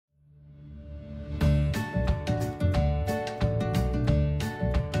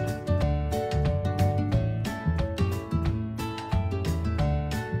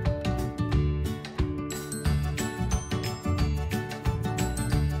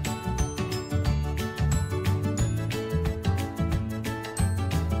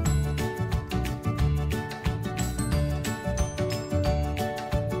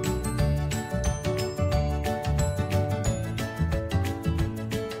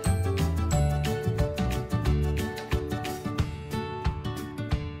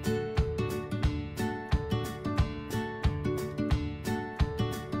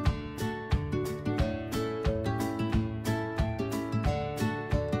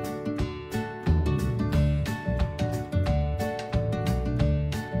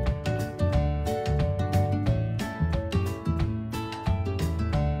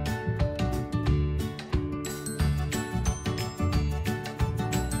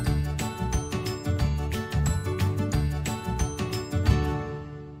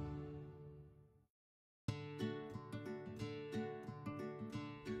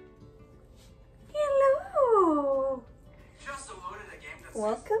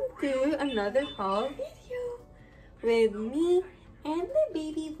Welcome to another haul video with me and the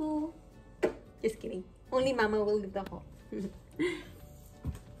baby boo. Just kidding. Only Mama will do the haul.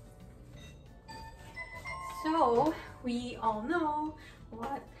 So, we all know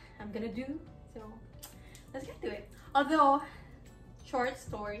what I'm gonna do. So, let's get to it. Although, short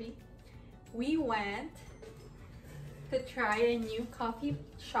story, we went to try a new coffee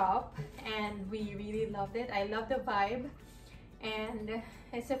shop and we really loved it. I love the vibe. And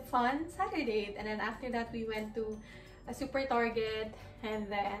it's a fun Saturday, and then after that we went to a Supertarget,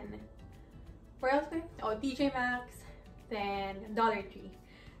 and then where else? Oh, TJ Maxx, then Dollar Tree.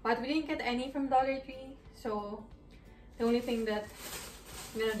 But we didn't get any from Dollar Tree, so the only thing that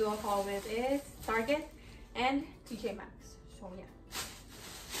I'm gonna do a haul with is Target and TJ Maxx. So yeah.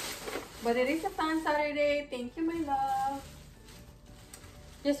 But it is a fun Saturday. Thank you, my love.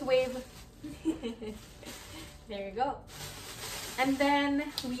 Just wave. There you go. And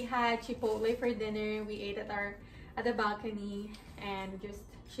then we had Chipotle for dinner. We ate at the balcony and just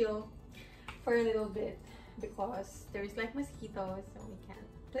chill for a little bit because there's like mosquitoes, so we can't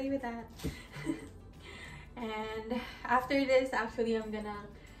play with that. And after this, actually, I'm gonna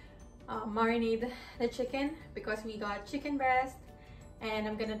marinate the chicken because we got chicken breast, and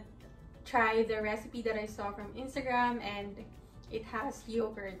I'm gonna try the recipe that I saw from Instagram, and it has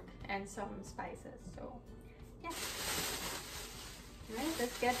yogurt and some spices. So yeah. Alright,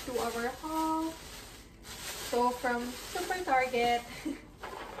 let's get to our haul. So from Supertarget,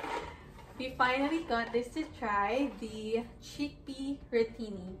 we finally got this to try, the chickpea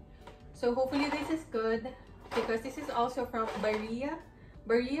rotini. So hopefully this is good because this is also from Barilla.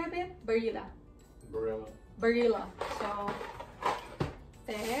 Barilla, babe? Barilla. Barilla. Barilla. So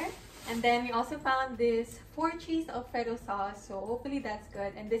there. And then we also found this 4 cheese Alfredo sauce. So hopefully that's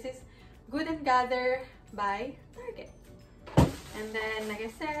good. And this is Good and Gather by Target. And then, like I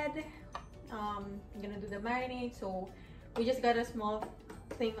said, I'm gonna do the marinade. So we just got a small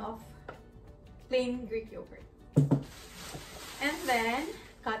thing of plain Greek yogurt. And then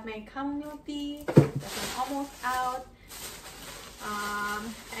got my chamomile tea. That's almost out.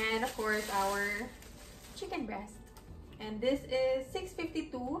 And of course our chicken breast. And this is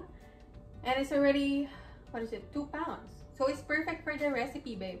 $6.52, and it's already, what is it, 2 pounds. So it's perfect for the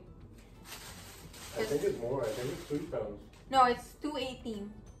recipe, babe. I think it's more. I think it's 3 pounds. No, it's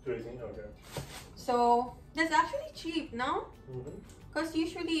 $2.18. 2.18, okay. So that's actually cheap, no? Because Mm-hmm.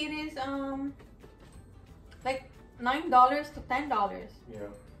 usually it is like $9 to $10.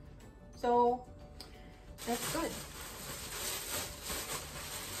 Yeah. So that's good.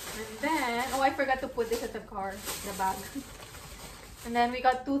 And then, oh, I forgot to put this at the car, the bag. And then we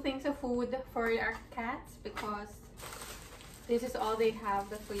got 2 things of food for our cats because this is all they have,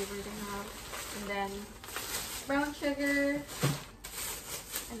 the flavor they have. And then brown sugar.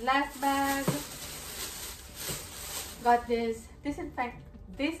 And last bag, got this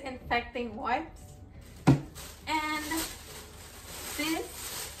disinfecting wipes. And this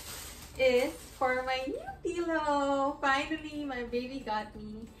is for my new pillow. Finally, my baby got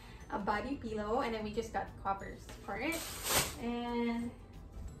me a body pillow, and then we just got covers for it. And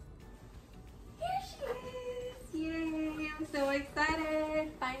here she is! Yay! I'm so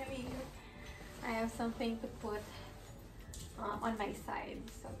excited! Finally, I have something to put on my side.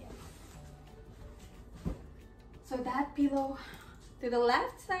 So yeah. So that pillow to the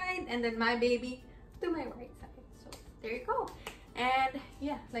left side, and then my baby to my right side. So there you go. And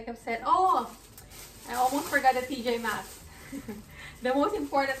yeah, like I've said, oh, I almost forgot the TJ Maxx. The most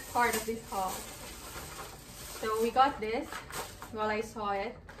important part of this haul. So we got this while I saw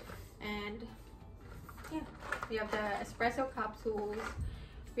it, and yeah, we have the espresso capsules,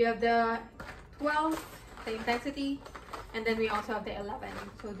 we have the 12, the intensity, and then we also have the 11.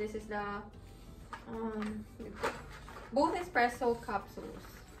 So this is the both espresso capsules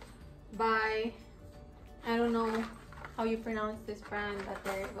by, I don't know how you pronounce this brand, but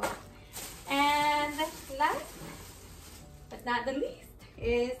there you go. And last but not the least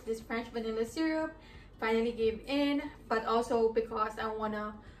is this French vanilla syrup. Finally gave in, but also because I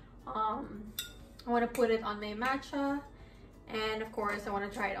wanna put it on my matcha, and of course I wanna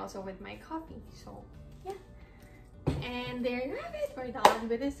try it also with my coffee. So yeah, and there you have it. We're done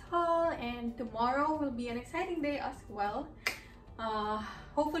with this haul, and tomorrow will be an exciting day as well.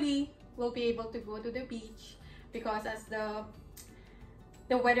 Hopefully we'll be able to go to the beach because as the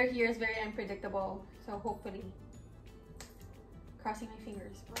weather here is very unpredictable. So hopefully, crossing my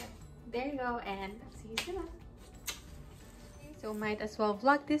fingers. But there you go, and see you soon. So might as well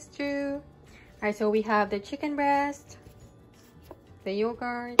vlog this through. Alright, so we have the chicken breast, the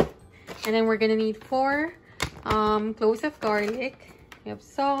yogurt, and then we're gonna need 4 cloves of garlic, We have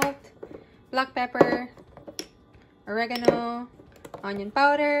salt, black pepper, oregano, onion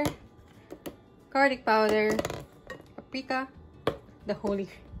powder, garlic powder, paprika, the holy,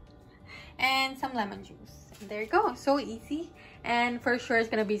 and some lemon juice. There you go. So easy, and for sure it's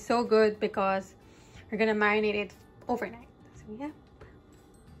gonna be so good because we're gonna marinate it overnight. So yeah.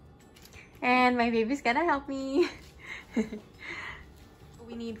 And my baby's gonna help me.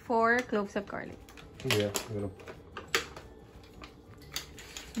 We need 4 cloves of garlic. Yeah, I'm gonna.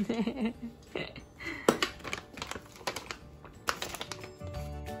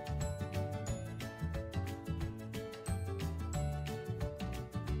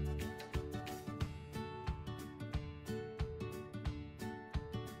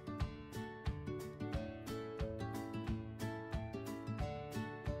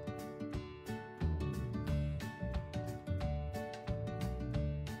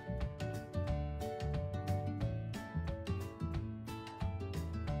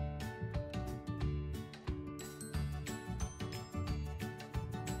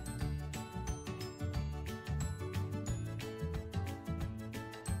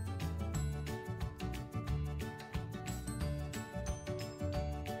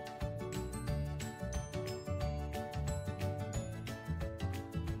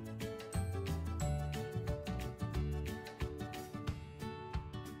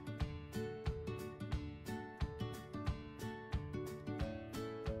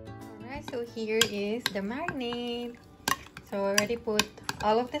 So here is the marinade. So I already put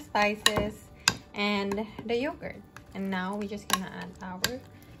all of the spices and the yogurt, and now we're just gonna add our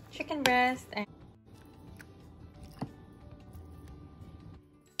chicken breast and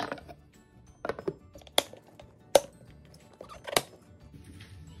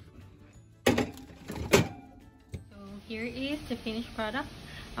so here is the finished product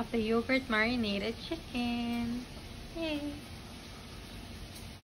of the yogurt marinated chicken. Yay!